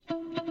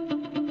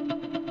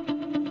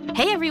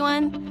Hey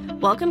everyone!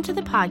 Welcome to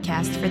the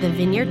podcast for the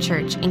Vineyard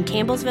Church in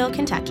Campbellsville,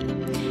 Kentucky.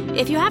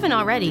 If you haven't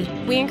already,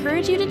 we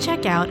encourage you to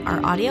check out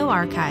our audio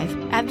archive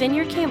at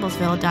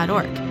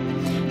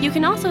vineyardcampbellsville.org. You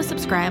can also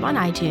subscribe on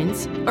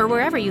iTunes or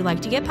wherever you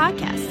like to get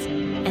podcasts.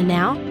 And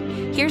now,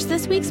 here's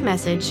this week's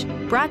message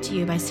brought to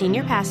you by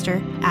Senior Pastor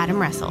Adam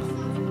Russell.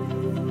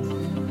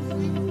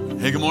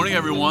 Hey, good morning,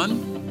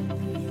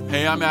 everyone.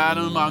 Hey, I'm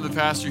Adam. I'm the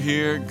pastor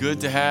here.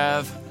 Good to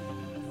have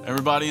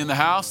everybody in the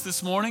house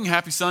this morning.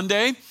 Happy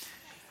Sunday.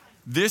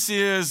 This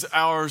is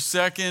our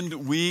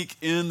second week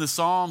in the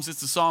Psalms.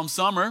 It's the Psalm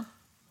Summer.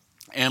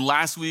 And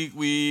last week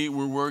we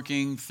were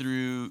working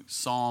through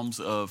Psalms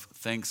of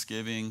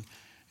Thanksgiving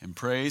and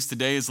praise.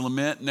 Today is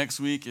Lament. Next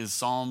week is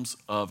Psalms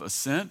of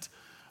Ascent.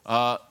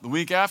 The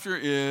week after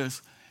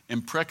is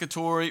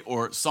Imprecatory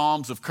or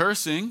Psalms of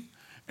Cursing.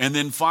 And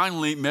then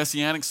finally,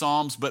 Messianic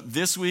Psalms. But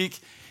this week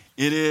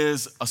it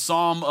is a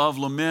Psalm of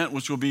Lament,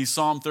 which will be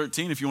Psalm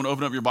 13. If you want to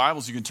open up your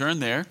Bibles, you can turn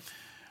there.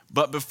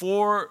 But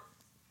before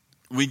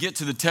we get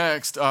to the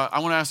text, I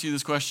want to ask you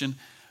this question.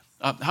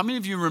 How many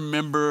of you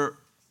remember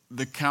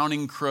the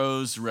Counting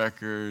Crows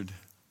record,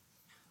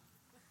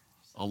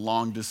 A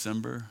Long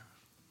December?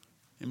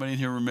 Anybody in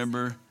here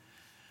remember?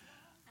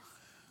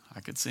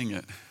 I could sing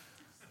it.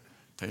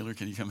 Taylor,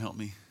 can you come help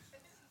me?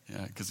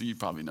 Yeah, because you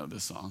probably know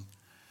this song.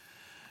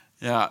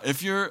 Yeah,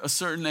 if you're a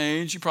certain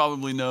age, you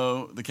probably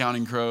know the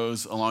Counting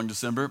Crows, A Long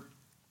December.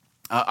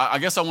 I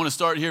guess I want to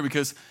start here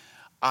because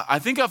I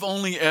think I've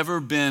only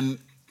ever been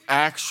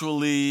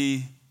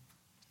actually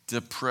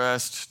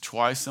depressed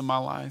twice in my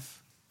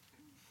life.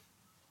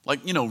 Like,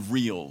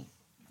 real,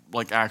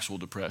 like actual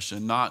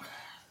depression, not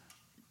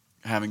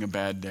having a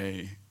bad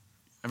day.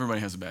 Everybody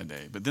has a bad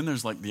day, but then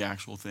there's like the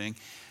actual thing.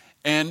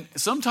 And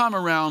sometime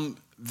around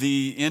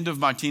the end of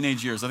my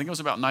teenage years, I think I was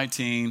about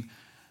 19,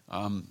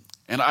 and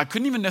I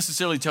couldn't even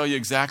necessarily tell you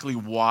exactly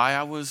why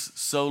I was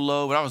so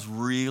low, but I was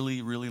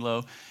really, really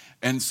low.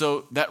 And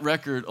so that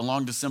record, A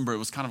Long December, it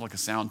was kind of like a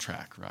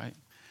soundtrack, right?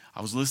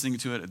 I was listening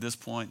to it at this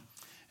point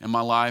in my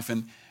life,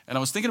 and I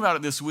was thinking about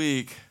it this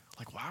week,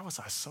 like, why was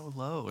I so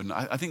low? And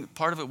I think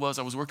part of it was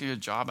I was working a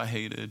job I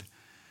hated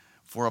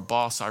for a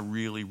boss I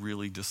really,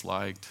 really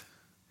disliked.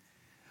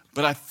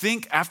 But I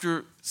think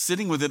after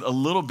sitting with it a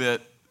little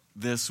bit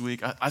this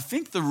week, I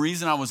think the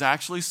reason I was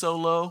actually so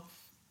low,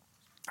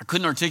 I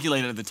couldn't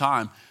articulate it at the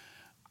time.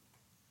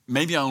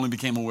 Maybe I only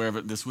became aware of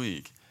it this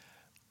week.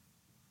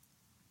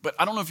 But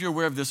I don't know if you're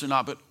aware of this or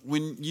not, but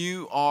when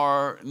you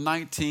are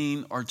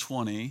 19 or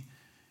 20,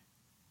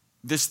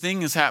 this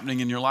thing is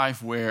happening in your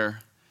life where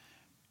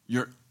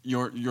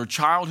your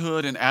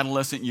childhood and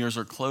adolescent years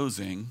are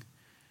closing,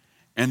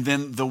 and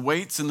then the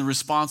weights and the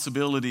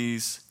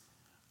responsibilities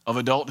of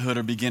adulthood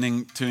are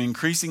beginning to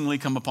increasingly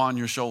come upon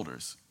your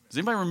shoulders. Does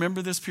anybody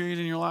remember this period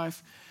in your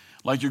life?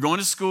 Like you're going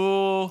to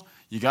school,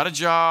 you got a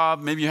job,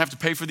 maybe you have to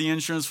pay for the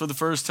insurance for the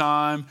first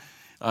time,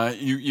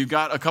 you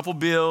got a couple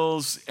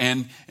bills,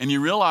 and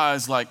you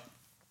realize like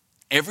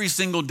every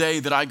single day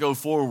that I go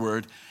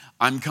forward,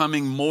 I'm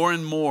coming more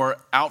and more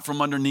out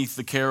from underneath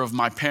the care of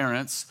my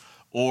parents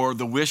or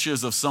the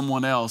wishes of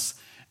someone else,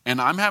 and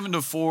I'm having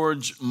to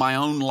forge my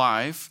own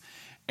life,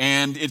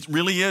 and it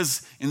really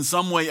is in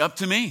some way up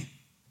to me.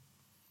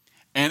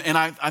 And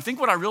I think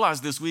what I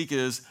realized this week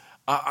is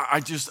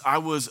I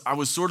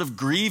was sort of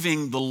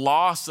grieving the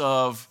loss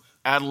of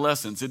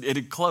adolescence. It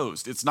had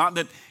closed. It's not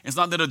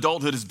that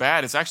adulthood is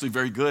bad. It's actually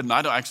very good, and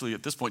I don't actually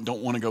at this point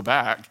don't want to go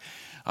back.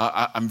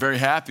 I'm very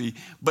happy.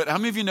 But how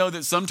many of you know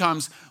that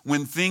sometimes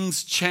when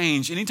things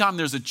change, anytime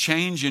there's a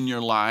change in your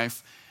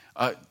life,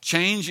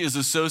 change is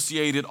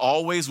associated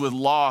always with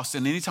loss,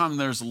 and anytime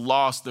there's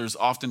loss, there's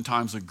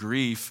oftentimes a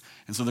grief,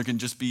 and so there can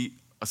just be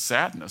a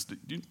sadness.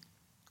 You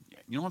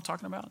know what I'm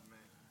talking about?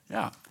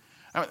 Yeah.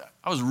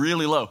 I was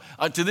really low.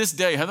 To this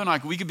day, Heather and I,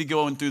 we could be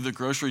going through the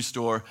grocery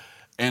store,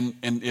 and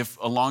if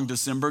A Long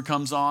December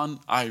comes on,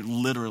 I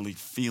literally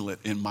feel it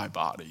in my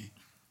body.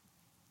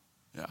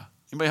 Yeah.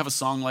 Anybody have a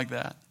song like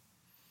that?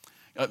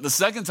 The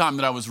second time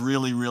that I was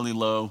really, really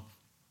low,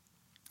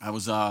 I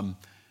was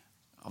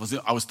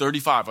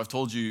 35. I've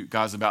told you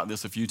guys about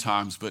this a few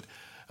times, but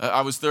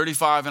I was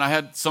 35, and I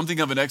had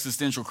something of an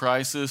existential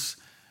crisis.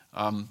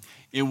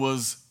 It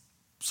was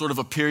sort of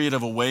a period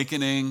of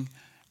awakening.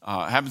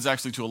 It happens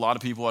actually to a lot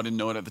of people. I didn't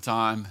know it at the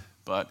time,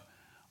 but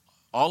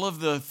all of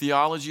the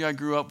theology I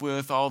grew up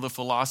with, all the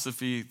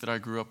philosophy that I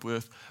grew up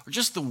with, or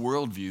just the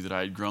worldview that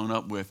I had grown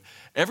up with,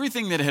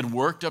 everything that had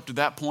worked up to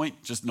that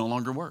point just no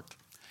longer worked.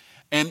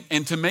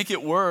 And to make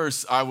it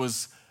worse, I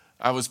was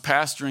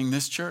pastoring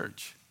this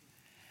church,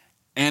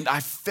 and I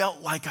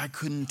felt like I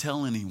couldn't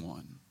tell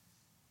anyone.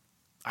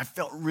 I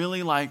felt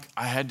really like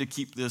I had to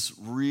keep this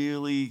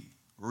really,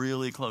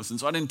 really close, and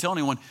so I didn't tell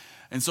anyone.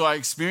 And so I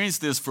experienced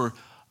this for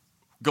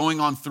going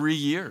on 3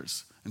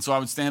 years. And so I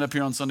would stand up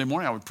here on Sunday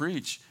morning, I would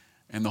preach,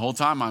 and the whole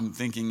time I'm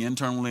thinking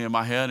internally in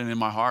my head and in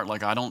my heart,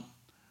 like I don't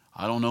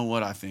know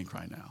what I think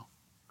right now.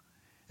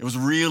 It was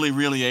really,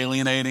 really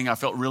alienating. I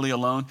felt really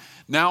alone.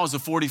 Now as a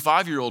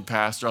 45-year-old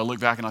pastor, I look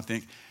back and I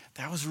think,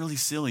 that was really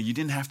silly. You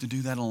didn't have to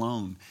do that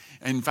alone.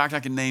 And in fact, I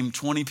could name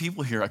 20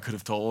 people here I could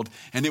have told,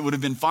 and it would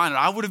have been fine. And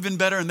I would have been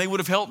better, and they would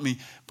have helped me.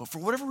 But for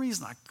whatever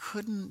reason, I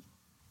couldn't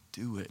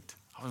do it.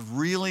 I was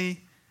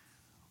really,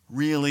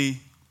 really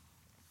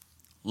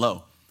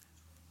low.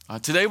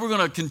 Today, we're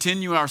going to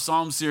continue our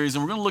Psalm series,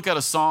 and we're going to look at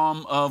a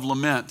Psalm of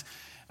Lament.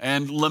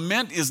 And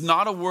lament is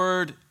not a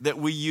word that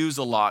we use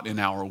a lot in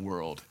our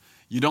world.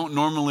 You don't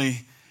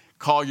normally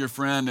call your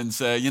friend and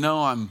say,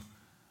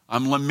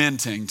 I'm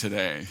lamenting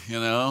today,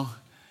 You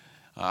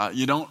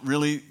don't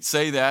really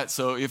say that.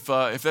 So if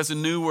that's a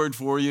new word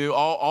for you,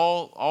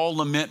 all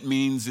lament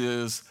means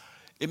is,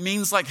 it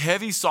means like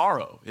heavy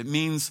sorrow. It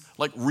means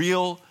like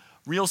real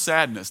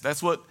sadness.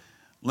 That's what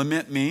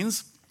lament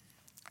means.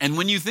 And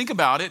when you think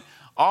about it,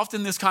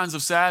 often this kinds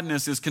of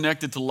sadness is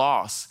connected to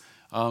loss.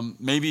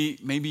 Maybe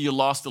you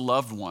lost a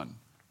loved one.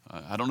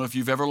 I don't know if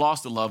you've ever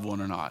lost a loved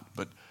one or not,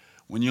 but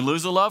when you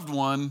lose a loved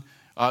one,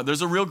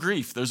 there's a real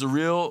grief. There's a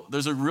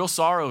real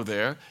sorrow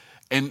there.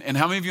 And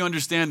how many of you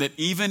understand that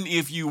even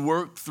if you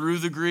work through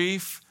the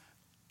grief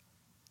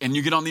and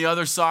you get on the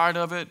other side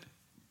of it,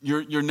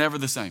 you're never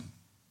the same.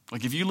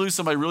 Like if you lose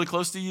somebody really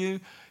close to you,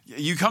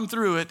 you come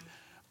through it,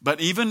 but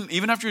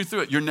even after you're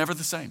through it, you're never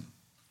the same.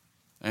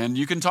 And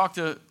you can talk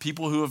to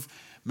people who have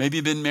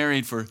maybe been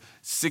married for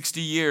 60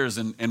 years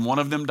and one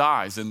of them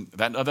dies, and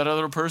that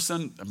other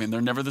person, they're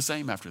never the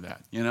same after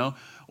that,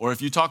 Or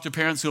if you talk to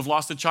parents who have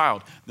lost a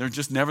child, they're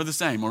just never the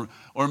same.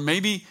 Or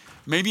maybe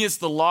it's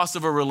the loss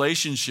of a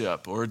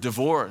relationship or a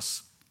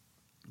divorce.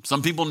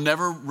 Some people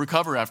never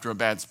recover after a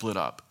bad split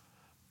up.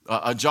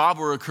 A job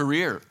or a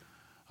career.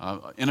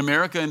 In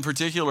America in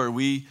particular,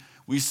 we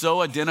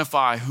so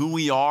identify who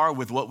we are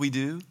with what we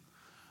do.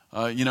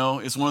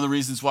 It's one of the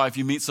reasons why if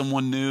you meet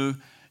someone new,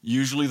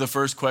 usually the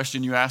first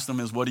question you ask them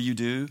is, what do you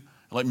do?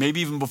 Like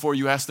maybe even before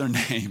you ask their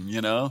name,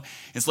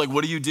 It's like,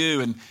 what do you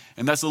do?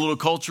 And that's a little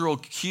cultural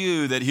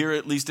cue that here,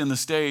 at least in the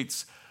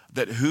States,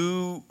 that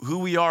who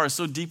we are is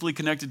so deeply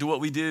connected to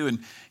what we do. And,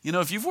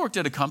 if you've worked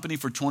at a company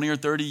for 20 or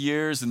 30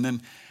 years and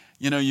then,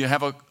 you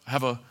have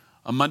a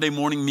Monday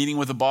morning meeting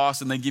with a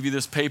boss and they give you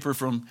this paper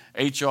from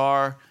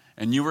HR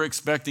and you were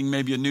expecting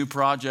maybe a new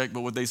project,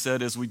 but what they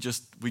said is we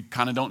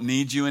kind of don't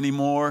need you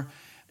anymore.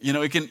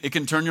 It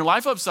can turn your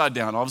life upside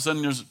down. All of a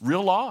sudden there's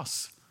real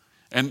loss.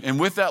 And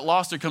with that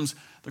loss, there comes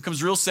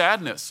real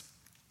sadness.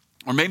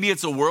 Or maybe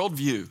it's a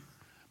worldview.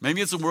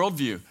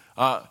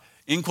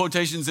 In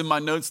quotations in my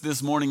notes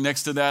this morning,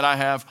 next to that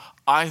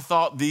I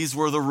thought these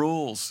were the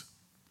rules.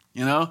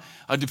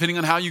 Depending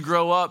on how you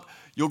grow up,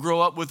 you'll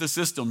grow up with a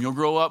system. You'll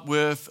grow up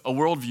with a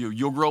worldview.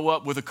 You'll grow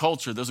up with a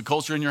culture. There's a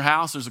culture in your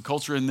house. There's a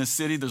culture in this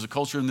city. There's a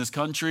culture in this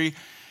country.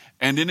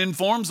 And it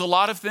informs a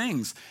lot of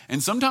things.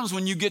 And sometimes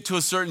when you get to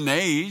a certain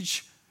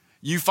age,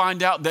 you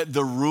find out that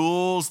the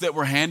rules that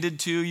were handed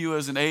to you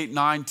as an 8,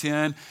 9,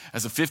 10,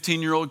 as a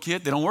 15-year-old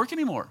kid, they don't work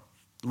anymore.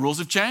 The rules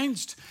have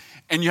changed.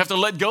 And you have to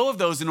let go of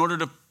those in order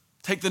to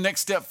take the next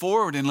step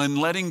forward. And in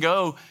letting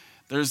go,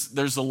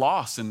 there's a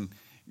loss. And,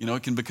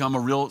 it can become a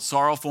real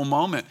sorrowful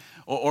moment.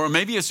 Or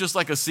maybe it's just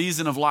like a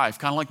season of life,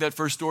 kind of like that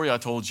first story I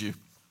told you.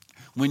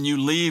 When you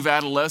leave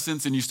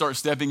adolescence and you start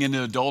stepping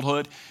into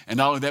adulthood, and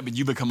not only that, but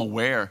you become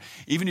aware.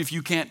 Even if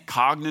you can't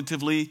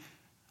cognitively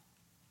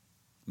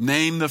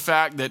name the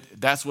fact that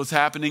that's what's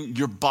happening,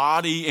 your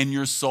body and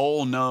your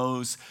soul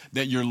knows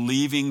that you're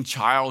leaving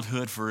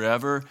childhood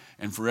forever,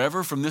 and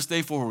forever from this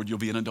day forward, you'll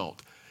be an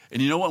adult.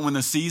 And you know what? When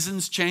the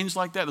seasons change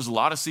like that, there's a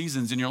lot of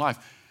seasons in your life.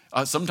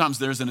 Sometimes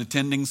there's an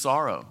attending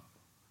sorrow.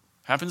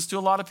 Happens to a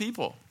lot of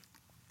people.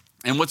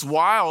 And what's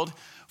wild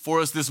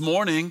for us this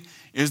morning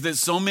is that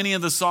so many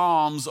of the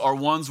Psalms are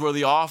ones where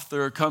the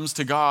author comes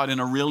to God in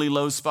a really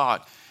low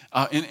spot.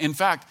 In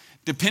fact,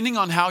 depending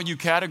on how you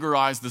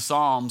categorize the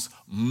Psalms,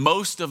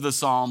 most of the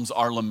Psalms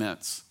are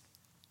laments.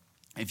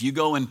 If you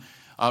go and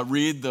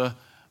read the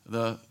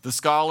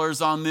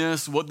scholars on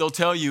this, what they'll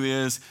tell you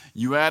is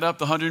you add up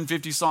the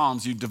 150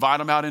 Psalms, you divide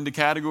them out into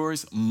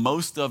categories,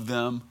 most of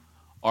them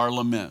are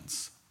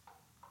laments.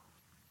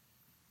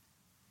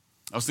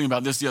 I was thinking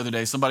about this the other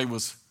day. Somebody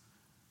was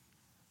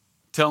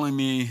telling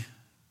me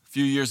a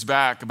few years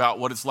back about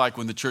what it's like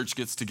when the church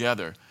gets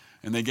together.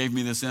 And they gave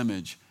me this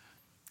image.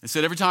 They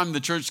said every time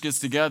the church gets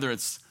together,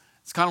 it's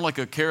kind of like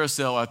a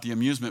carousel at the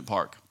amusement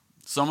park.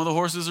 Some of the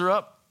horses are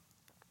up,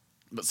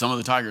 but some of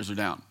the tigers are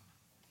down.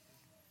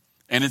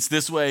 And it's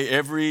this way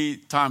every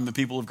time the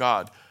people of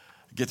God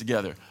get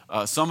together.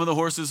 Some of the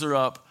horses are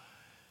up,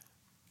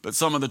 but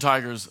some of the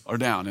tigers are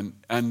down.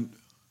 And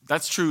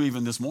that's true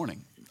even this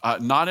morning.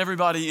 Not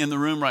everybody in the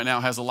room right now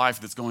has a life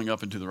that's going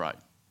up and to the right.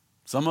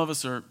 Some of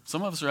us are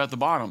at the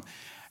bottom.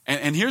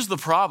 And here's the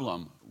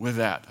problem with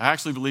that. I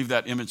actually believe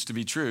that image to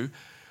be true.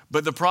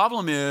 But the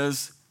problem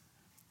is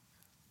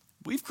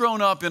we've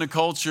grown up in a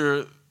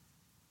culture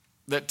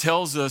that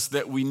tells us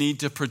that we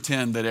need to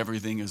pretend that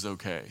everything is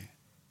okay.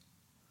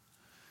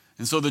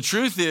 And so the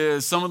truth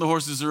is some of the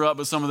horses are up,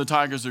 but some of the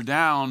tigers are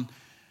down.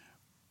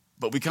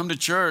 But we come to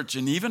church,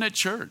 and even at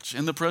church,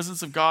 in the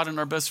presence of God and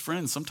our best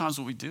friends, sometimes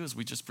what we do is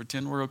we just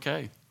pretend we're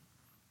okay.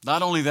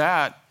 Not only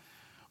that,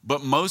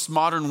 But most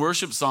modern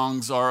worship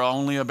songs are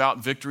only about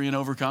victory and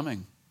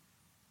overcoming.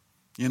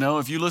 You know,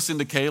 if you listen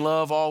to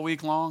K-Love all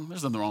week long,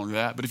 there's nothing wrong with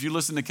that. But if you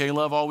listen to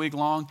K-Love all week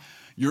long,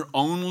 you're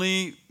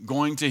only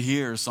going to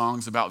hear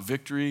songs about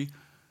victory,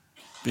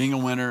 being a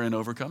winner, and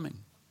overcoming.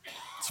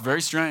 It's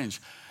very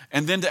strange.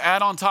 And then to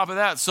add on top of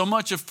that, so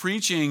much of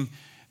preaching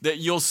that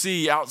you'll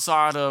see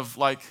outside of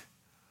like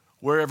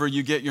wherever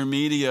you get your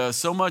media,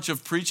 so much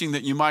of preaching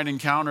that you might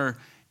encounter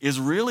is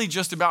really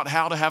just about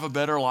how to have a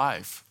better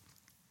life.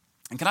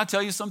 And can I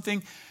tell you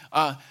something?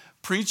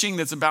 Preaching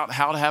that's about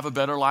how to have a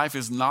better life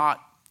it's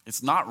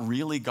not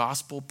really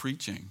gospel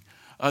preaching.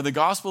 The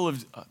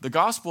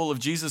gospel of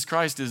Jesus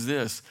Christ is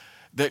this,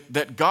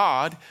 that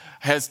God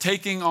has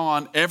taken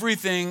on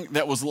everything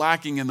that was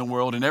lacking in the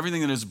world and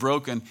everything that is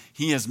broken,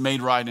 he has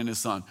made right in his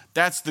son.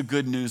 That's the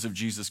good news of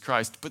Jesus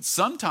Christ. But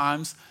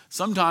sometimes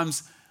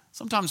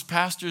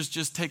pastors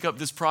just take up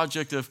this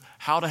project of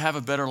how to have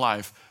a better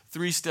life.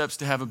 3 steps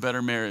to have a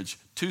better marriage,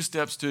 2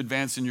 steps to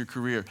advance in your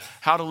career,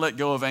 how to let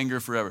go of anger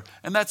forever.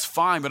 And that's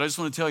fine, but I just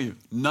want to tell you,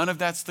 none of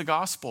that's the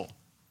gospel.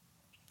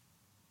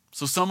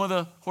 So some of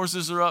the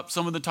horses are up,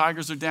 some of the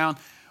tigers are down.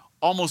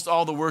 Almost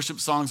all the worship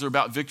songs are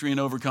about victory and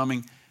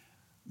overcoming.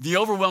 The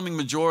overwhelming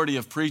majority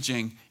of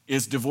preaching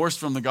is divorced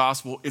from the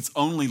gospel. It's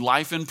only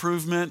life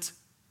improvement.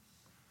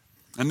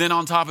 And then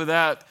on top of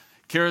that,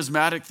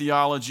 charismatic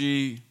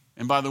theology.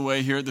 And by the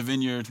way, here at the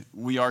Vineyard,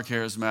 we are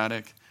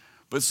charismatic.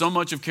 But so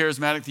much of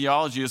charismatic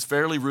theology is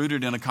fairly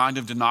rooted in a kind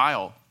of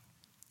denial.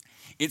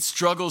 It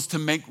struggles to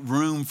make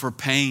room for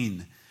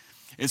pain.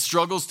 It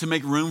struggles to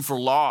make room for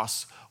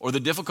loss or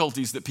the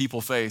difficulties that people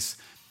face.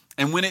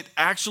 And when it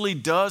actually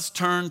does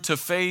turn to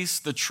face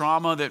the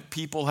trauma that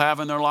people have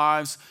in their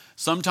lives,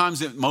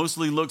 sometimes it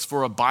mostly looks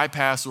for a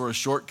bypass or a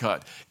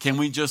shortcut. Can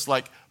we just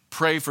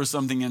pray for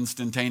something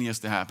instantaneous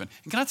to happen?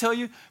 And can I tell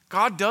you,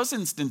 God does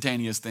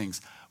instantaneous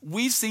things.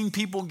 We've seen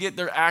people get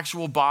their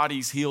actual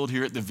bodies healed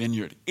here at the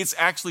Vineyard. It's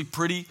actually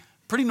pretty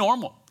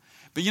normal.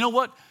 But you know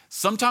what?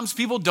 Sometimes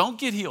people don't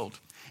get healed.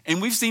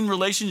 And we've seen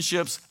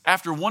relationships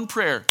after one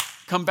prayer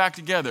come back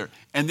together.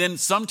 And then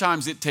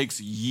sometimes it takes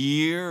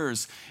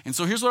years. And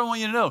so here's what I want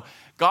you to know.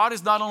 God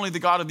is not only the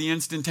God of the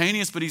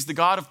instantaneous, but he's the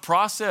God of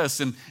process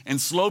and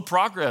slow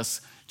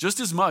progress just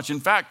as much. In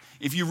fact,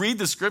 if you read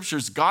the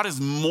scriptures, God is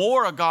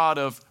more a God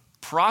of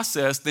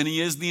process than he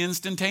is the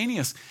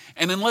instantaneous.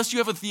 And unless you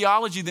have a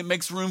theology that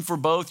makes room for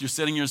both, you're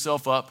setting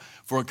yourself up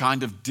for a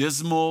kind of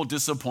dismal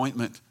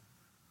disappointment.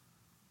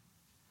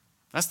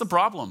 That's the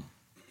problem.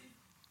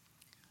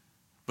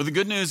 But the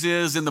good news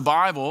is in the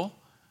Bible,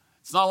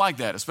 it's not like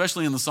that,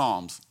 especially in the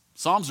Psalms.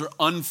 Psalms are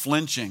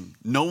unflinching.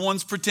 No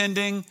one's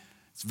pretending.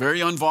 It's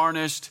very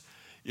unvarnished.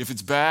 If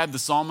it's bad, the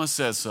psalmist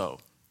says so.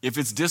 If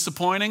it's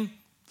disappointing,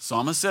 the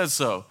psalmist says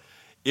so.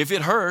 If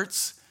it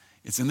hurts,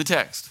 it's in the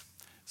text.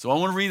 So I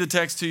want to read the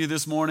text to you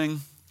this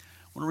morning.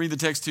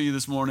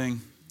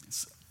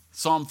 It's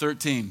Psalm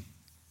 13.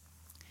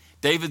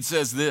 David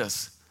says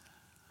this,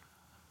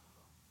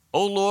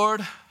 "O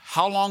Lord,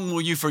 how long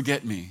will you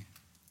forget me?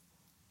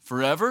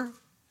 Forever?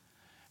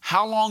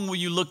 How long will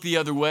you look the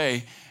other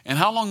way? And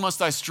how long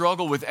must I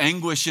struggle with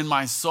anguish in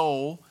my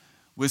soul,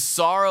 with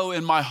sorrow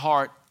in my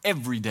heart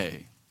every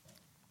day?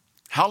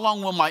 How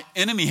long will my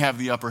enemy have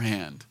the upper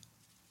hand?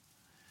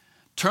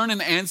 Turn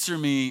and answer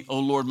me, O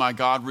Lord my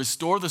God.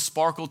 Restore the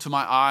sparkle to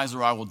my eyes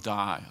or I will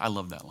die." I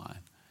love that line.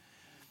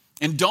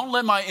 "And don't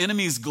let my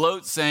enemies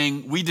gloat,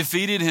 saying, 'We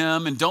defeated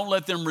him,' and don't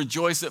let them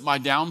rejoice at my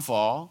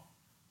downfall.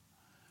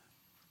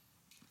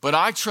 But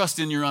I trust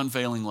in your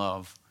unfailing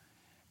love.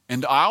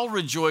 And I'll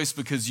rejoice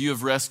because you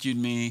have rescued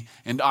me,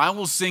 and I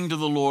will sing to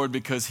the Lord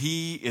because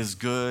he is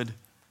good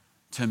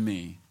to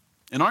me."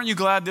 And aren't you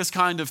glad this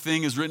kind of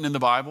thing is written in the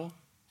Bible?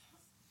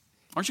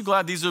 Aren't you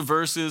glad these are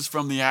verses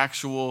from the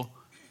actual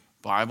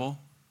Bible?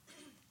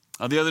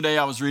 The other day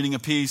I was reading a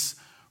piece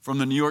from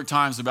the New York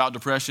Times about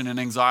depression and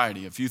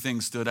anxiety. A few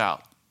things stood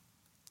out.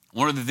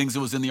 One of the things that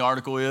was in the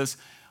article is,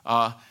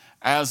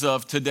 as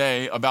of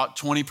today, about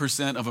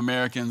 20% of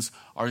Americans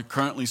are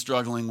currently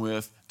struggling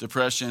with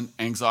depression,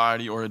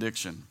 anxiety, or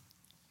addiction.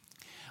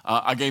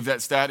 I gave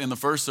that stat in the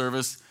first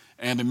service,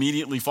 and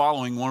immediately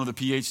following, one of the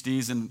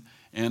PhDs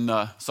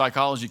in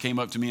psychology came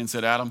up to me and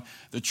said, "Adam,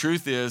 the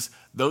truth is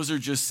those are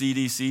just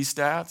CDC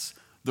stats.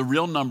 The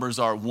real numbers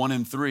are 1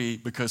 in 3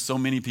 because so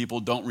many people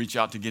don't reach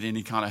out to get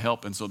any kind of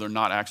help, and so they're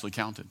not actually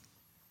counted."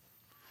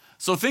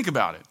 So think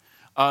about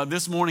it.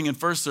 This morning in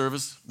first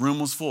service, room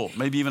was full,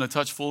 maybe even a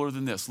touch fuller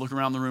than this. Look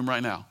around the room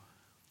right now.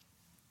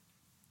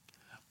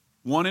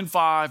 1 in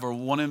 5 or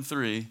 1 in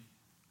 3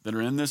 that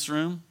are in this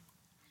room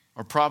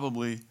are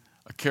probably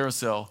a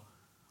carousel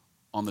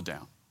on the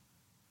down.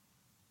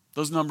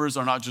 Those numbers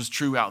are not just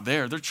true out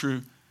there, they're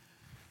true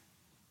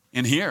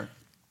in here.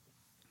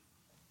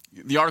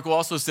 The article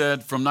also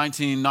said from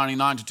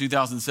 1999 to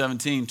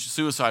 2017,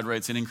 suicide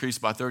rates had increased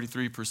by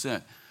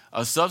 33%.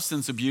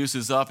 Substance abuse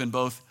is up in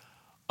both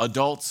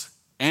adults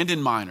and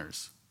in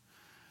minors.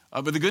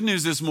 But the good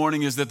news this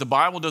morning is that the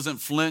Bible doesn't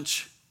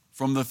flinch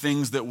from the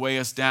things that weigh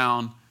us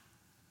down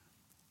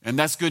And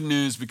that's good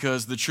news,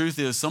 because the truth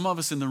is some of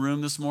us in the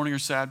room this morning are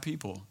sad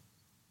people.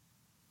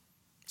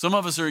 Some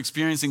of us are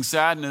experiencing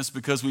sadness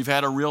because we've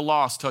had a real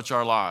loss touch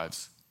our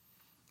lives.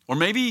 Or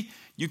maybe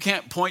you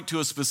can't point to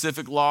a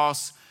specific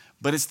loss,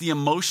 but it's the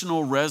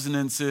emotional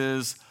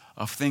resonances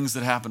of things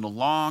that happened a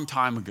long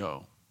time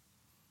ago.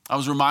 I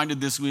was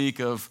reminded this week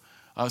of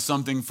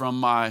something from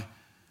my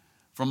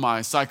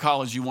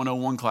Psychology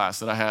 101 class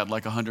that I had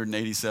like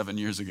 187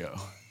 years ago.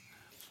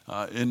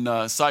 In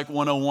Psych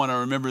 101, I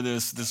remember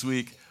this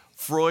week,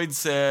 Freud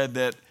said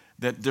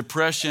that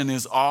depression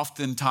is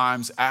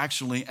oftentimes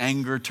actually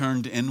anger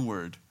turned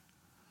inward.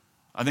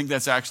 I think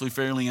that's actually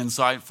fairly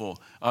insightful.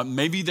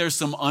 Maybe there's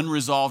some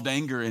unresolved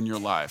anger in your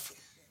life.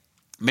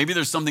 Maybe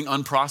there's something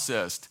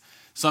unprocessed,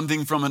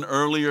 something from an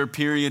earlier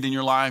period in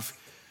your life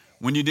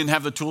when you didn't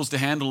have the tools to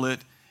handle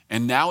it,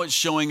 and now it's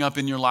showing up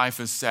in your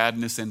life as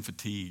sadness and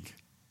fatigue.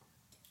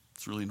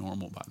 It's really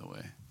normal, by the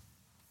way.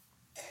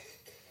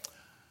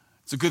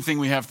 It's a good thing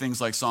we have things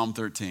like Psalm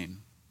 13.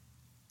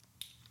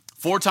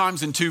 4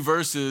 times in 2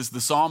 verses, the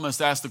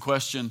psalmist asked the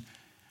question,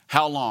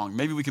 how long?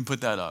 Maybe we can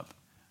put that up.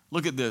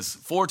 Look at this.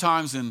 4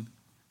 times in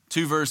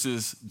 2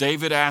 verses,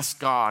 David asked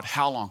God,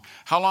 how long?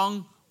 How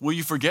long will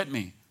you forget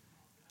me?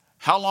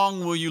 How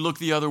long will you look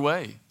the other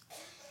way?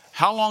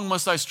 How long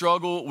must I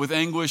struggle with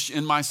anguish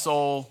in my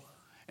soul?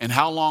 And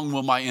how long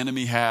will my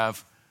enemy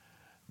have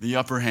the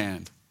upper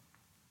hand?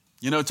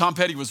 You know, Tom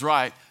Petty was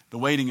right. The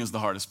waiting is the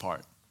hardest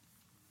part.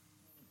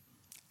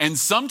 And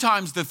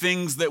sometimes the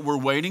things that we're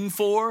waiting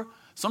for,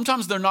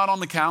 sometimes they're not on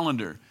the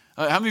calendar.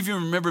 How many of you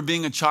remember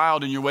being a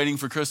child and you're waiting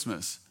for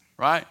Christmas,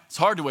 right? It's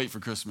hard to wait for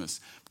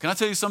Christmas. Can I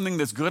tell you something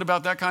that's good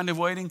about that kind of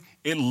waiting?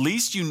 At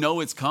least you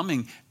know it's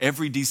coming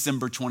every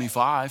December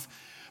 25.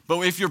 But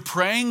if you're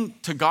praying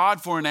to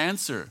God for an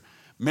answer,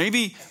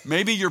 maybe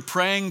you're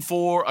praying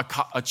for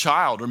a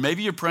child, or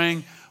maybe you're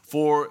praying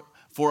for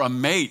a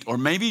mate, or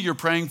maybe you're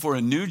praying for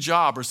a new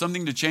job or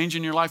something to change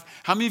in your life.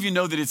 How many of you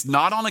know that it's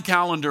not on a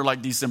calendar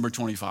like December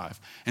 25?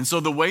 And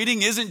so the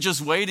waiting isn't just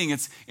waiting,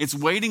 it's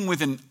waiting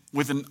with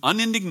an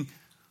unending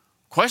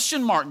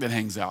question mark that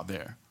hangs out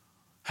there.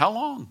 How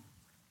long?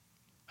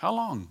 How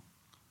long?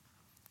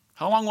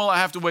 How long will I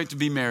have to wait to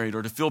be married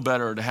or to feel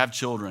better or to have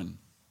children?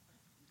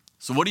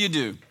 So what do you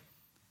do?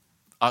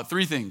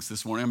 3 things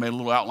this morning. I made a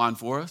little outline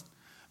for us.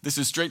 This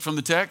is straight from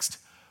the text.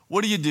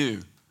 What do you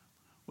do?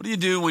 What do you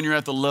do when you're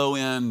at the low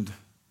end?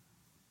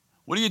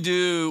 What do you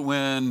do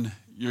when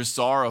you're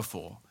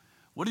sorrowful?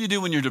 What do you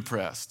do when you're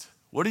depressed?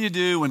 What do you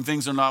do when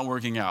things are not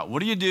working out? What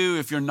do you do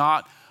if you're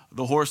not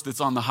the horse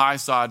that's on the high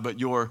side, but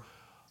you're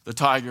the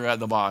tiger at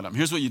the bottom?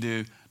 Here's what you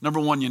do. Number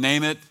 1, you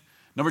name it.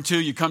 Number 2,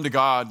 you come to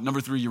God. Number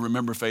 3, you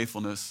remember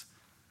faithfulness.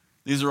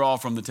 These are all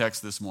from the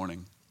text this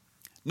morning.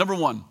 Number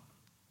 1,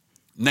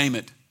 name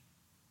it.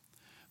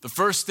 The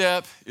first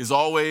step is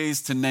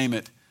always to name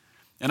it.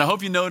 And I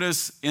hope you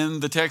notice in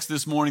the text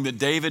this morning that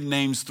David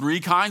names 3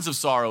 kinds of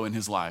sorrow in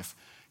his life.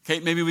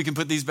 Kate, maybe we can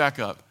put these back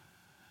up.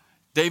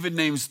 David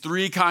names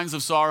 3 kinds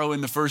of sorrow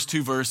in the first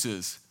 2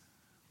 verses.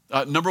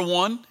 Number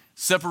 1,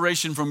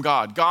 separation from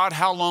God. God,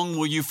 how long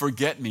will you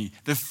forget me?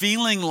 The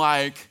feeling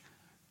like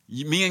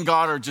me and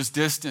God are just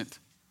distant.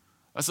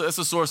 That's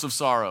a source of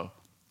sorrow.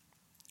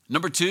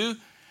 Number 2,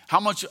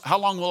 how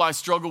long will I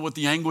struggle with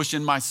the anguish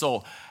in my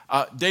soul?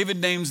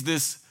 David names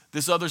this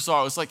other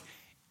sorrow. It's like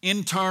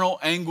internal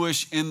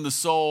anguish in the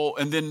soul.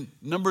 And then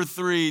number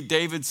 3,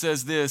 David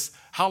says this,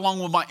 how long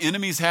will my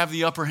enemies have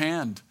the upper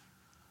hand?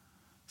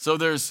 So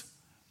there's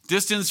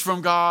distance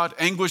from God,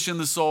 anguish in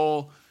the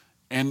soul,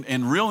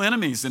 and real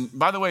enemies. And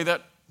by the way,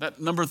 that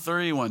number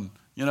 3 one,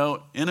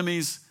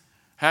 enemies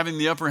having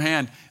the upper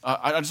hand.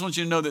 I just want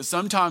you to know that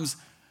sometimes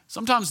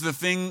the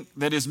thing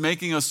that is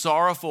making us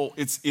sorrowful,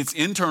 it's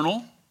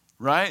internal,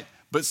 right?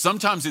 But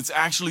sometimes it's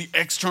actually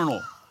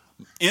external.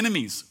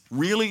 Enemies,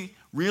 really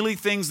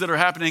things that are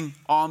happening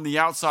on the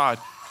outside.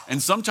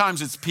 And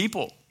sometimes it's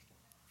people.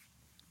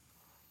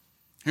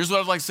 Here's what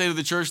I'd like to say to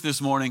the church this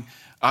morning.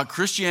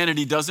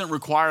 Christianity doesn't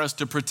require us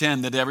to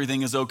pretend that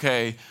everything is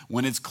okay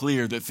when it's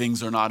clear that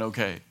things are not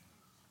okay.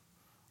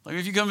 Like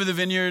if you come to the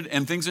vineyard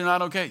and things are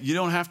not okay, you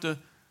don't have to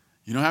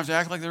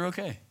act like they're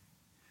okay.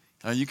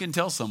 You can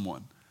tell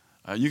someone.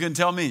 You can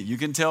tell me. You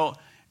can tell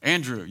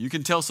Andrew. You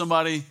can tell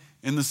somebody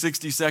in the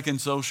 60-second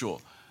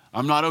social,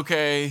 I'm not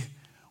okay.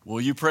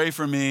 Will you pray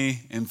for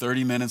me in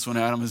 30 minutes when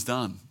Adam is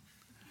done?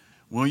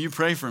 Will you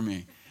pray for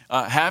me?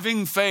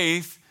 Having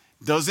faith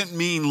doesn't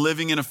mean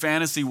living in a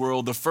fantasy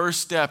world. The first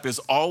step is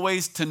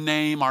always to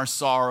name our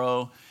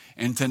sorrow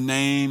and to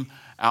name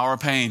our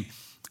pain.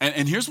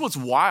 And here's what's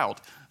wild.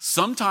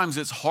 Sometimes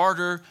it's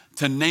harder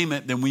to name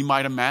it than we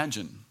might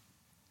imagine.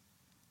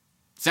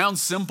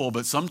 Sounds simple,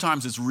 but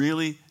sometimes it's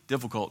really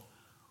difficult.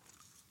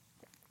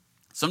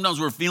 Sometimes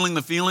we're feeling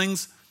the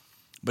feelings,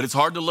 but it's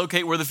hard to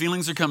locate where the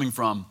feelings are coming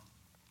from.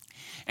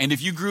 And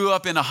if you grew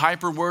up in a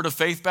hyper word of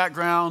faith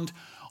background,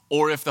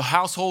 or if the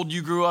household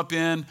you grew up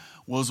in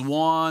was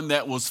one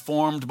that was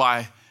formed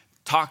by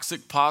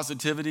toxic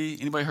positivity,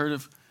 anybody heard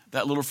of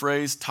that little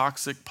phrase,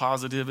 toxic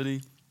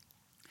positivity?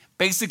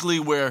 Basically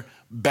where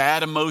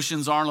bad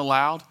emotions aren't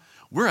allowed,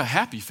 We're a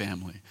happy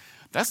family.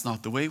 That's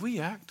not the way we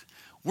act.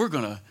 We're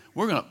gonna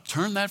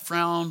turn that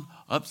frown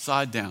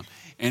upside down.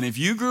 And if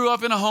you grew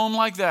up in a home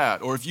like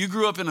that, or if you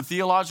grew up in a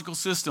theological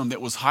system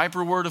that was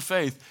hyper word of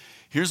faith,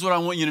 here's what I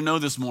want you to know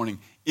this morning.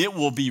 It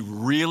will be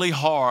really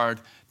hard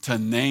to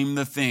name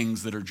the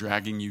things that are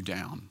dragging you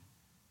down.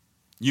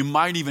 You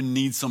might even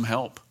need some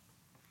help.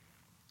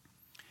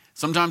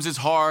 Sometimes it's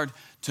hard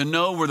to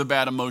know where the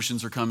bad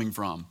emotions are coming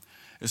from,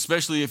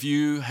 especially if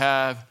you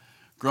have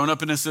grown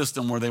up in a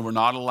system where they were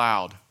not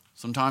allowed.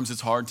 Sometimes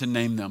it's hard to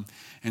name them.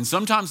 And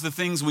sometimes the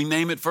things we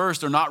name at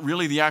first are not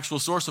really the actual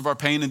source of our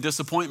pain and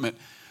disappointment.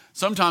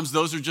 Sometimes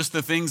those are just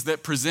the things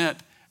that present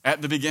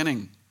at the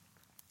beginning.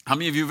 How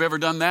many of you have ever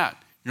done that?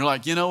 You're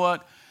like, you know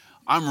what?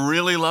 I'm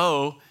really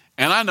low,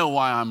 and I know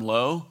why I'm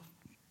low.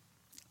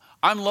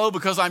 I'm low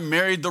because I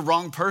married the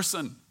wrong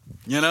person,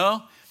 you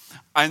know?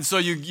 And so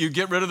you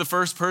get rid of the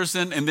first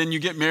person, and then you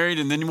get married,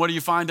 and then what do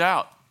you find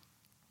out?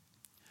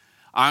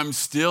 I'm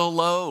still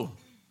low.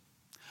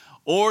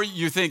 Or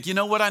you think, you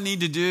know what I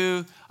need to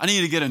do? I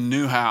need to get a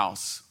new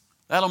house.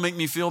 That'll make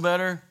me feel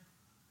better.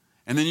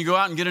 And then you go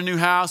out and get a new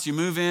house, you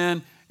move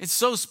in. It's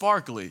so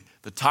sparkly.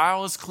 The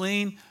tile is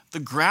clean. The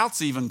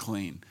grout's even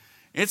clean.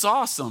 It's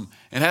awesome.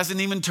 It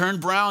hasn't even turned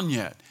brown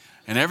yet.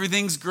 And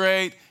everything's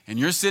great. And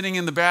you're sitting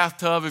in the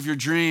bathtub of your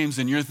dreams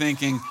and you're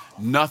thinking,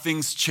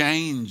 nothing's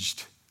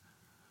changed.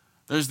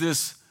 There's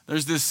this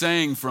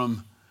saying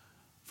from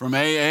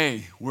AA,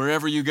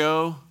 wherever you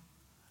go,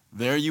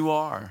 there you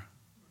are.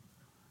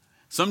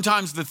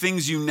 Sometimes the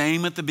things you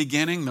name at the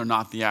beginning, they're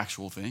not the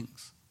actual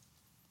things.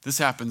 This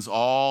happens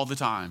all the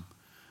time.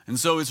 And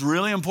so it's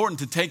really important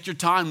to take your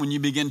time when you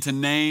begin to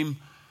name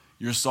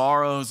your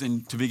sorrows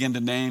and to begin to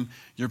name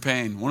your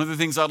pain. One of the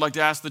things I'd like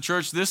to ask the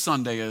church this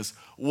Sunday is,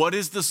 what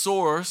is the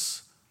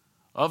source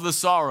of the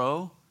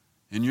sorrow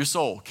in your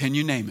soul? Can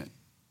you name it?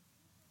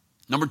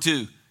 Number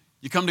 2,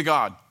 you come to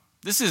God.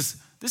 This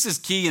is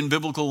key in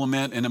biblical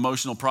lament and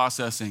emotional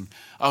processing.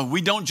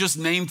 We don't just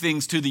name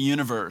things to the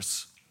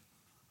universe.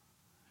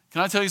 Can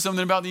I tell you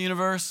something about the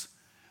universe?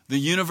 The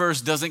universe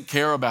doesn't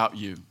care about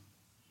you.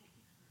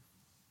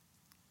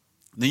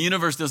 The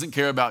universe doesn't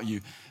care about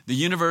you. The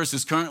universe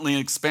is currently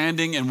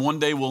expanding and one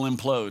day will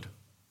implode.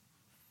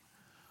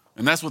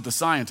 And that's what the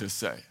scientists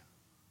say,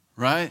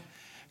 right?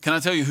 Can I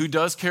tell you who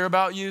does care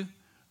about you?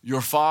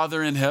 Your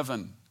Father in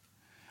heaven.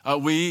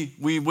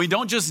 We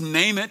don't just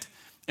name it,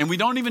 and we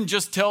don't even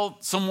just tell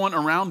someone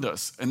around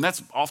us. And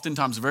that's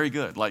oftentimes very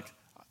good. Like,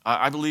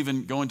 I believe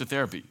in going to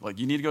therapy. Like,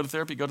 you need to go to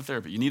therapy, go to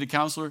therapy. You need a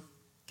counselor,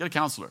 get a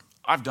counselor.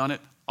 I've done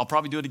it. I'll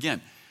probably do it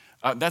again.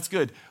 That's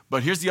good.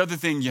 But here's the other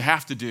thing you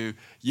have to do.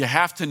 You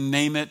have to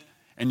name it,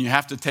 and you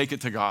have to take it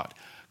to God.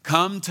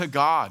 Come to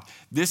God.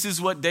 This is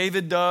what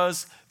David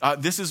does.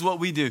 This is what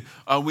we do.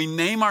 We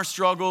name our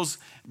struggles,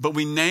 but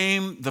we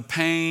name the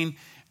pain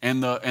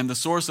and the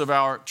source of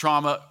our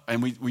trauma,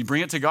 and we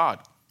bring it to God.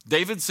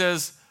 David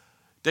says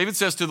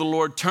to the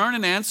Lord, turn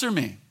and answer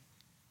me.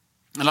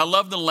 And I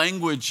love the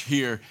language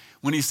here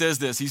when he says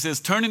this. He says,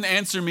 turn and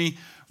answer me,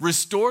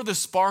 restore the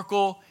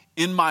sparkle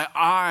in my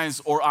eyes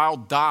or I'll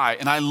die.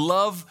 And I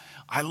love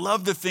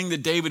the thing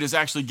that David is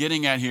actually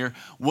getting at here.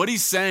 What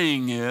he's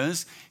saying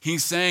is,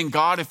 he's saying,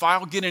 God, if I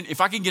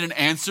can get an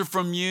answer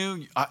from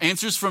you,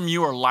 answers from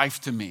you are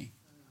life to me.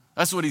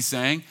 That's what he's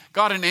saying.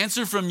 God, an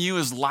answer from you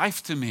is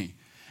life to me.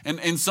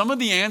 And some of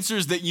the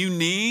answers that you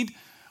need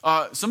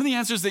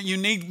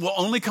will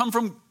only come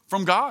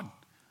from God.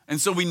 And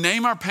so we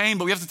name our pain,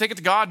 but we have to take it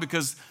to God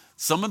because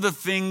some of the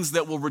things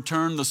that will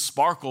return the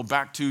sparkle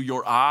back to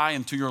your eye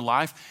and to your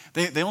life,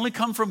 they only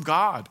come from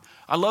God.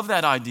 I love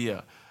that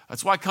idea.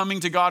 That's why coming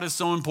to God is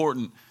so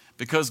important,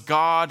 because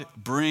God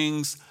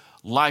brings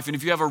life. And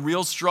if you have a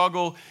real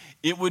struggle,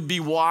 it would be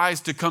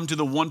wise to come to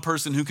the one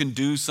person who can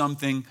do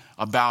something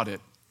about it.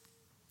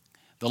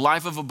 The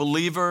life of a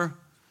believer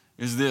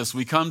is this.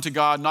 We come to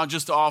God not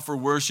just to offer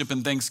worship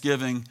and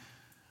thanksgiving,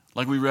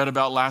 like we read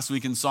about last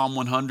week in Psalm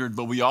 100,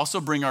 but we also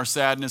bring our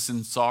sadness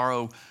and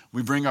sorrow.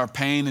 We bring our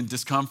pain and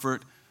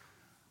discomfort.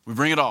 We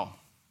bring it all.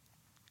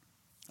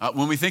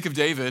 When we think of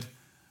David,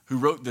 who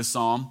wrote this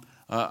psalm,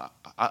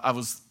 I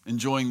was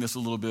enjoying this a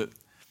little bit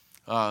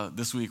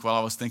this week while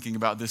I was thinking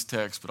about this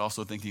text, but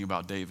also thinking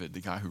about David, the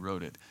guy who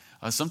wrote it.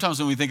 Sometimes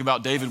when we think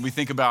about David, we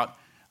think about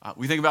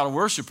a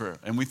worshiper,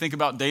 and we think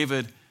about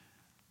David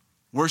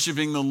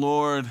worshiping the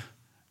Lord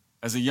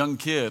as a young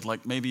kid,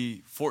 like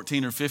maybe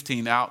 14 or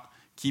 15, out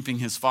keeping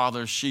his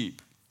father's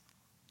sheep.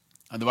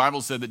 And the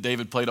Bible said that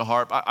David played a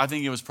harp. I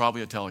think it was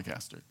probably a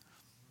Telecaster.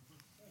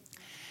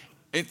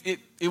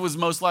 It was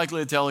most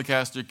likely a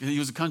Telecaster because he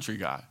was a country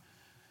guy.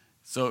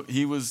 So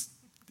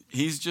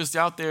he's just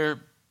out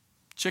there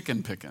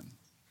chicken picking.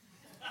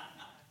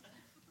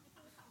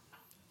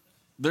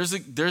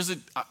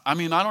 I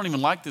mean, I don't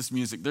even like this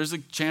music. There's a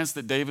chance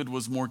that David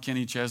was more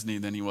Kenny Chesney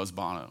than he was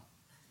Bono.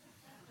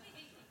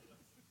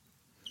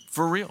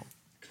 For real.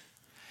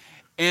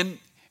 And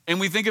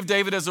we think of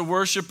David as a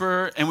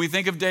worshiper, and we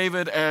think of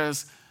David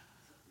as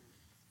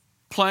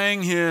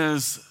playing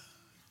his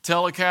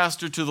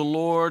Telecaster to the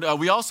Lord.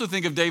 We also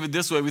think of David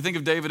this way. We think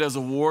of David as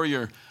a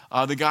warrior,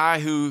 the guy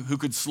who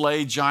could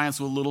slay giants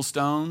with little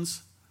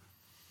stones.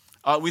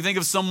 We think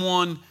of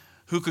someone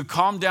who could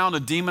calm down a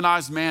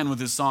demonized man with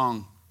his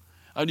song.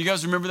 Do you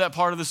guys remember that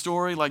part of the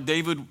story? Like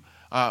David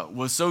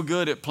was so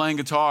good at playing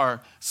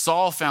guitar,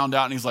 Saul found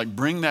out and he's like,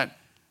 bring that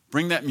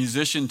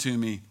musician to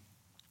me.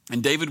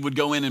 And David would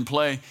go in and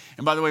play.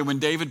 And by the way, when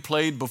David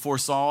played before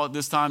Saul at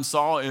this time,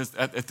 Saul is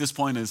at this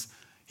point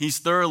he's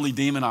thoroughly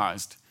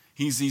demonized.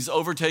 He's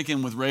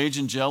overtaken with rage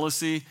and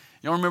jealousy.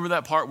 Y'all remember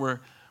that part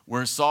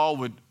where Saul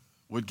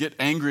would get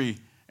angry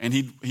and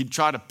he'd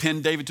try to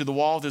pin David to the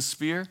wall with his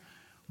spear?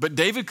 But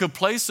David could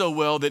play so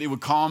well that it would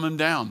calm him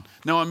down.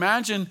 Now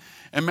imagine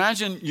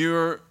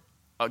you're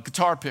a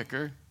guitar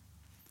picker,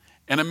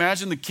 and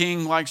imagine the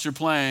king likes your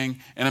playing,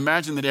 and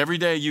imagine that every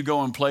day you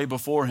go and play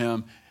before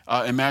him,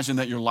 imagine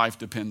that your life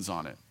depends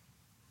on it.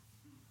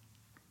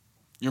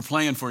 You're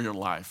playing for your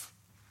life.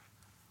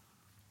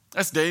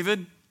 That's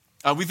David.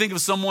 We think of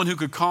someone who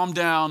could calm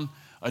down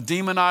a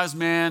demonized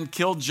man,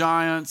 killed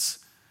giants,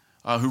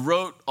 who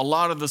wrote a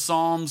lot of the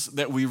Psalms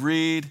that we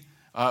read.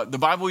 The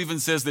Bible even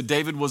says that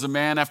David was a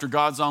man after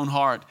God's own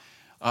heart,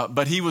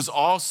 but he was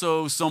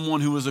also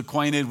someone who was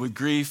acquainted with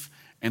grief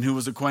and who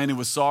was acquainted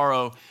with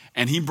sorrow,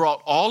 and he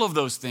brought all of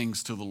those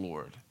things to the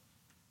Lord.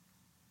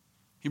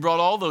 He brought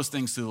all those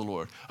things to the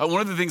Lord. One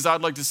of the things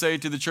I'd like to say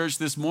to the church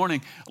this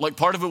morning, like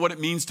part of it, what it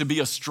means to be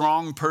a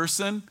strong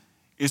person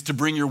is to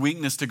bring your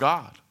weakness to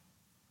God.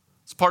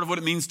 It's part of what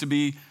it means to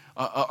be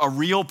a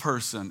real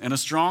person and a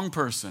strong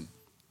person.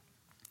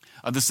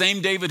 The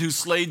same David who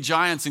slayed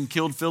giants and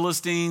killed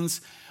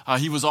Philistines,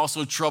 he was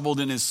also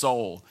troubled in his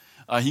soul.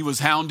 He was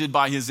hounded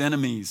by his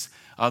enemies.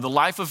 The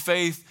life of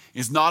faith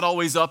is not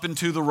always up and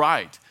to the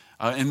right.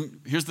 And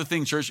here's the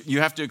thing, church,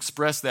 you have to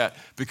express that,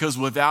 because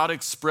without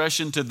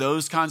expression to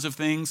those kinds of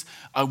things,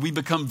 we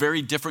become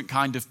very different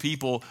kind of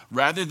people.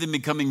 Rather than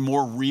becoming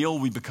more real,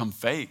 we become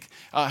fake.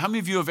 How many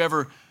of you have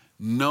ever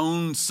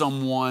known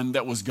someone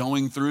that was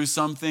going through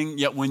something,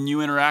 yet when you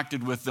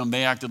interacted with them,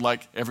 they acted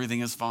like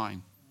everything is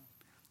fine?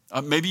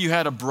 Maybe you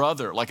had a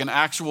brother, like an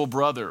actual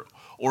brother,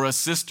 or a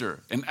sister,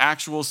 an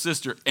actual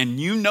sister, and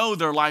you know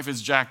their life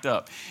is jacked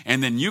up.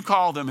 And then you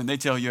call them and they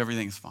tell you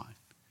everything's fine.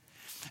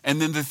 And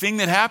then the thing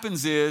that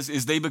happens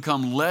is they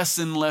become less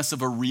and less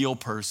of a real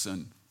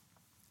person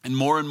and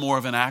more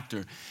of an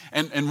actor.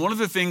 And one of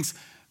the things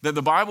that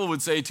the Bible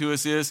would say to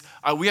us is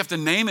we have to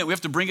name it. We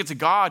have to bring it to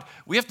God.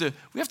 We have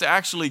to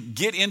actually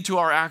get into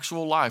our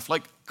actual life.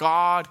 Like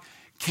God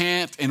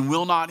can't and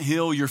will not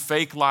heal your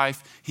fake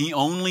life. He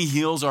only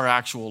heals our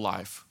actual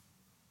life.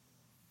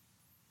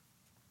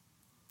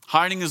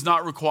 Hiding is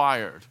not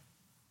required.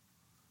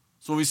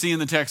 That's what we see in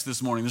the text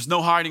this morning. There's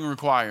no hiding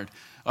required.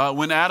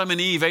 When Adam and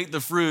Eve ate the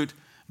fruit,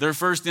 their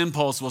first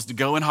impulse was to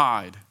go and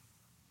hide.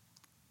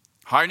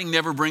 Hiding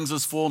never brings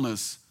us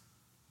fullness.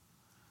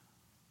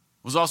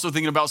 I was also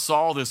thinking about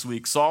Saul this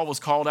week. Saul was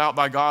called out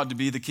by God to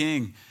be the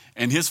king.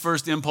 And his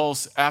first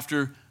impulse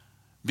after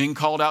being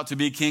called out to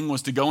be king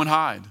was to go and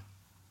hide.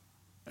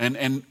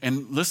 And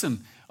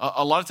listen,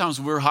 a lot of times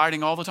we're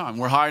hiding all the time.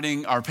 We're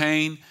hiding our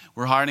pain.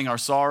 We're hiding our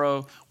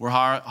sorrow. We're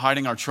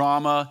hiding our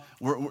trauma.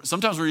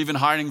 Sometimes we're even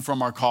hiding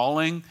from our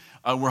calling.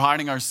 We're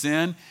hiding our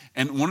sin.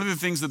 And one of the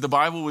things that the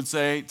Bible would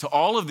say to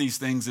all of these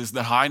things is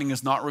that hiding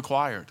is not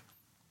required.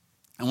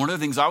 And one of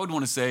the things I would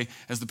want to say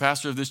as the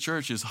pastor of this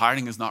church is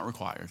hiding is not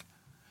required.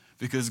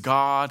 Because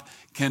God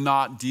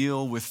cannot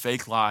deal with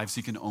fake lives.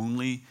 He can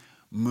only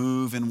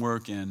move and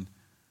work in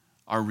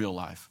our real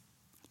life.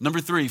 Number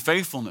 3,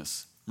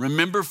 faithfulness.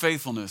 Remember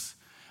faithfulness.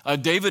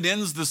 David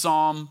ends the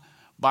psalm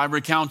by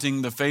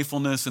recounting the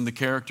faithfulness and the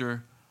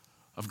character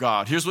of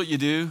God. Here's what you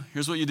do.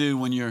 Here's what you do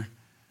when you're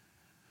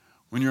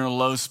in a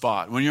low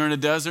spot. When you're in a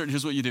desert,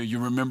 here's what you do. You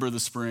remember the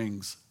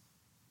springs.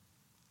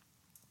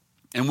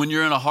 And when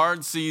you're in a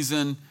hard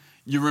season,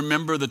 you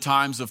remember the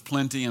times of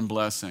plenty and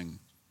blessing.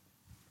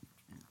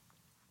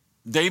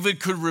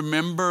 David could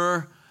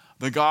remember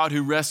the God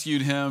who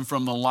rescued him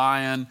from the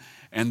lion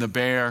and the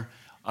bear.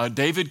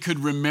 David could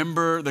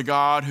remember the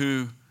God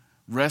who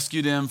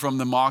rescued him from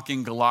the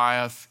mocking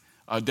Goliath.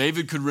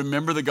 David could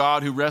remember the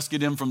God who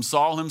rescued him from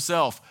Saul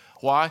himself.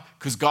 Why?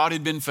 Because God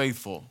had been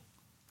faithful.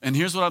 And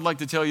here's what I'd like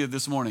to tell you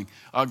this morning.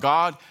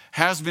 God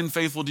has been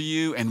faithful to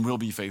you and will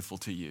be faithful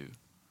to you.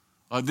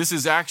 This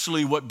is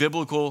actually what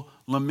biblical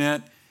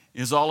lament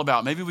is all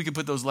about. Maybe we could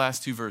put those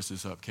last 2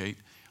 verses up, Kate.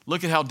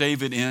 Look at how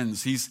David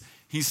ends.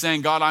 He's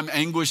saying, God, I'm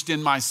anguished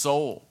in my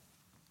soul.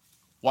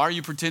 Why are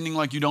you pretending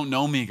like you don't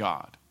know me,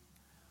 God?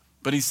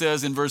 But he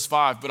says in verse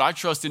 5, but I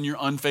trust in your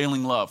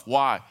unfailing love.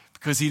 Why?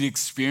 Because he'd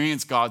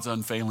experienced God's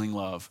unfailing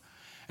love.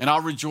 And I'll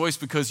rejoice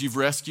because you've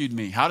rescued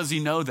me. How does he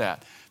know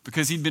that?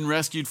 Because he'd been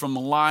rescued from the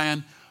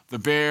lion, the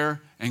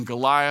bear, and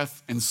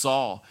Goliath, and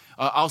Saul.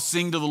 I'll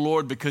sing to the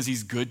Lord because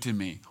he's good to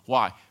me.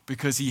 Why?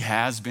 Because he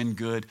has been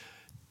good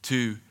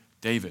to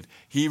David.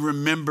 He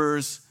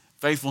remembers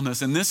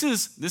faithfulness. And this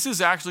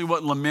is actually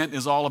what lament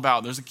is all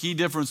about. There's a key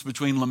difference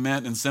between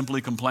lament and simply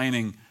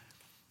complaining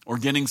or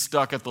getting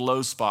stuck at the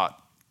low spot.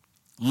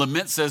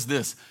 Lament says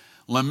this.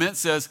 Lament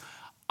says,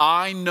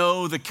 I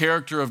know the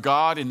character of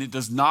God and it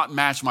does not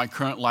match my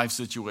current life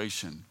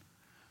situation.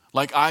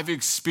 Like I've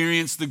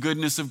experienced the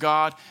goodness of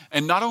God,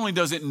 and not only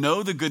does it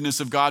know the goodness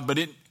of God, but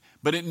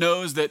it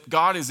knows that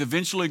God is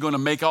eventually going to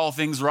make all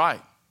things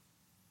right.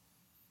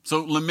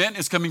 So lament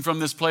is coming from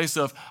this place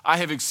of, I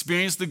have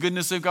experienced the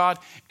goodness of God,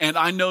 and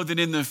I know that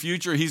in the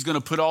future, he's going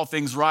to put all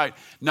things right.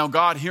 Now,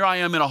 God, here I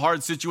am in a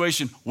hard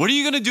situation. What are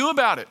you going to do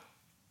about it?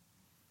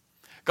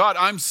 God,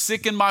 I'm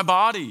sick in my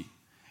body,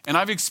 and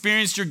I've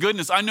experienced your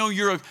goodness. I know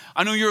you're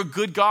a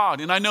good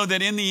God, and I know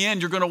that in the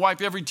end, you're going to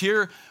wipe every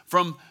tear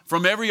from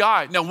every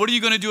eye. Now, what are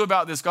you going to do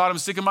about this? God, I'm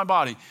sick in my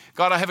body.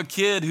 God, I have a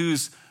kid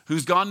who's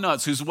gone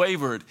nuts, who's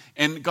wavered.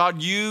 And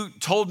God, you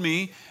told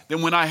me that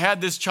when I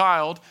had this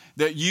child,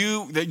 that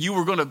you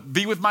were going to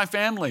be with my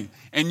family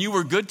and you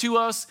were good to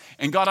us.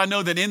 And God, I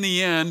know that in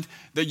the end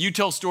that you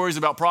tell stories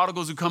about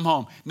prodigals who come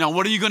home. Now,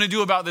 what are you going to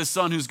do about this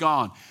son who's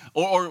gone?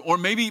 Or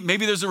maybe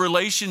there's a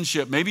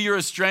relationship. Maybe you're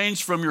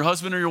estranged from your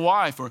husband or your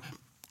wife,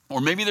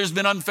 or maybe there's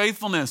been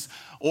unfaithfulness,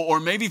 or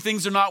maybe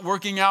things are not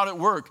working out at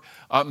work.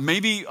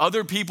 Maybe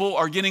other people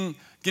are getting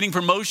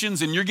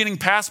promotions and you're getting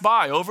passed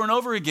by over and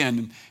over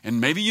again. And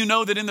maybe you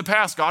know that in the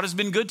past, God has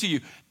been good to you.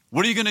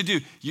 What are you going to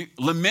do?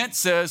 Lament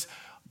says,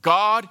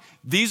 God,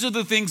 these are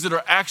the things that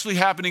are actually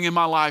happening in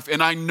my life.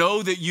 And I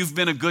know that you've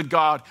been a good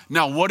God.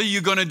 Now, what are you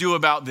going to do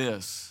about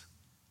this?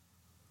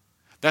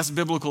 That's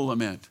biblical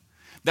lament.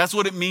 That's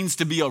what it means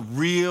to be a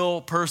real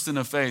person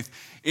of faith.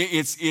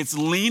 It's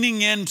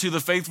leaning into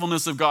the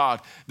faithfulness of God,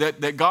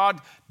 that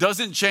God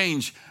doesn't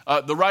change.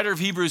 The writer of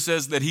Hebrews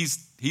says that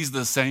he's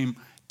the same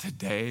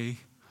today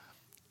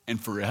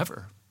and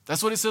forever.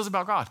 That's what it says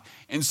about God.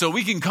 And so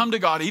we can come to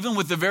God even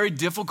with the very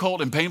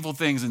difficult and painful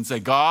things and say,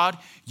 God,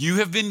 you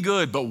have been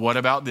good, but what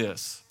about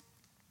this?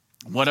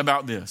 What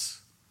about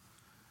this?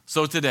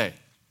 So today,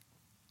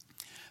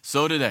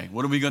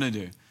 what are we going to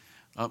do?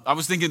 I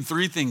was thinking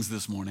three things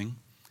this morning.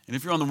 And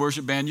if you're on the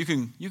worship band, you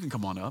can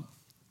come on up.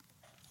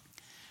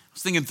 I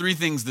was thinking three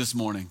things this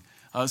morning.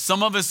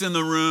 Some of us in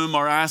the room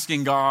are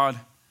asking God,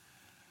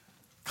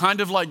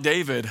 kind of like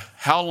David,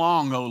 how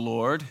long, O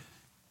Lord?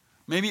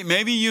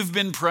 Maybe you've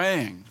been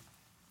praying.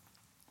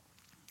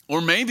 Or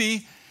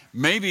maybe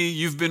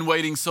you've been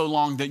waiting so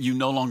long that you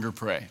no longer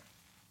pray.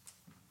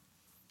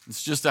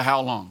 It's just a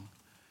how long.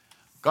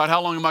 God,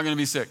 how long am I going to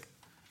be sick?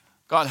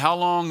 God, how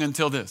long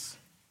until this?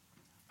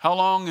 How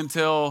long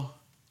until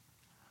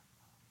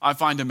I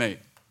find a mate?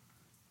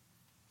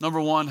 Number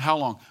one, how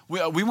long?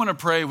 We want to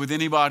pray with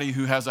anybody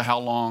who has a how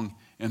long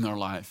in their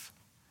life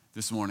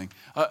this morning.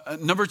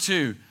 Number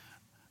two,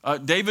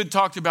 David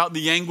talked about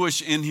the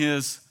anguish in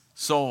his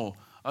soul.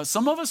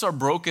 Some of us are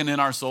broken in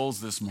our souls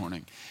this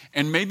morning,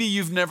 and maybe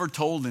you've never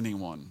told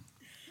anyone.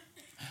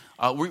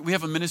 We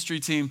have a ministry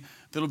team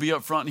that'll be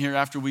up front here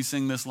after we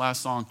sing this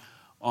last song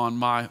on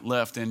my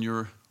left and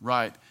your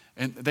right,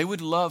 and they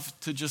would love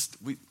to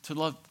just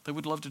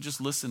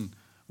listen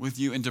with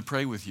you and to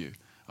pray with you,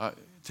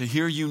 to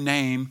hear you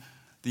name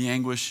the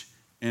anguish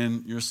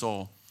in your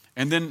soul.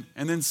 And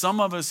then some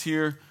of us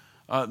here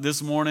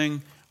this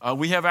morning,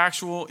 we have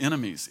actual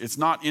enemies. It's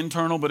not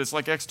internal, but it's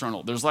like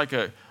external. There's like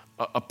a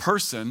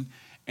person,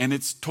 and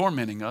it's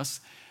tormenting us,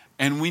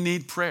 and we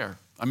need prayer.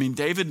 I mean,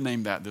 David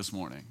named that this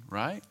morning,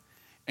 right?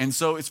 And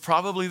so it's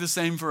probably the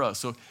same for us.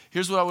 So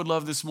here's what I would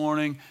love this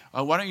morning.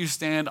 Why don't you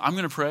stand? I'm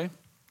going to pray,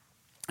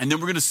 and then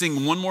we're going to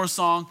sing one more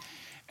song.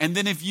 And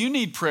then if you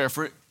need prayer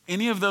for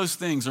any of those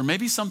things, or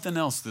maybe something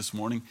else this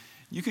morning,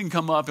 you can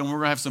come up, and we're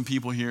going to have some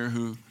people here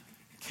who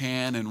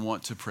can and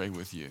want to pray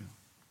with you.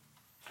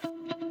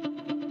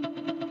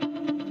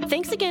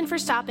 Thanks again for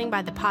stopping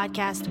by the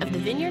podcast of the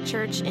Vineyard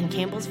Church in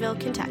Campbellsville,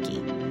 Kentucky.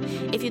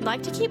 If you'd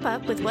like to keep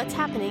up with what's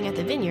happening at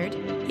the Vineyard,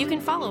 you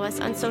can follow us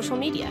on social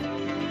media.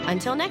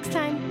 Until next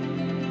time.